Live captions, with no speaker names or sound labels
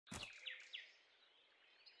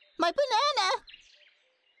My banana!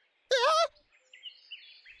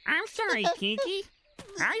 I'm sorry, Tiki.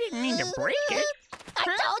 I didn't mean to break it. I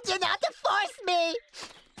told you not to force me!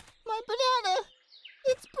 My banana!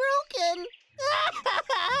 It's broken!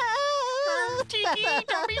 Oh, Tiki,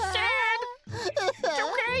 don't be sad.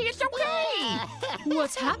 It's okay.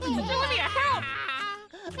 What's happening? Olivia, help!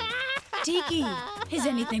 Tiki, is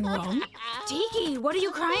anything wrong? Tiki, what are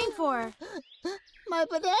you crying for? My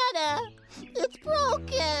banana! It's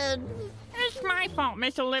broken! It's my fault,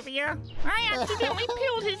 Miss Olivia. I accidentally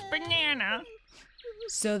peeled his banana.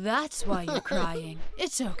 So that's why you're crying.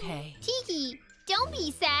 It's okay. Tiki, don't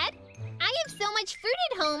be sad. I have so much fruit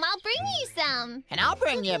at home, I'll bring you some. And I'll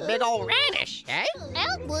bring you a big old radish, eh?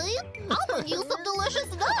 And William, I'll bring you some delicious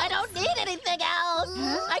nuts. I don't need anything else!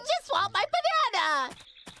 I just want my banana!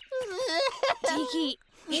 Tiki,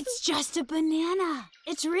 it's just a banana.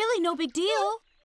 It's really no big deal.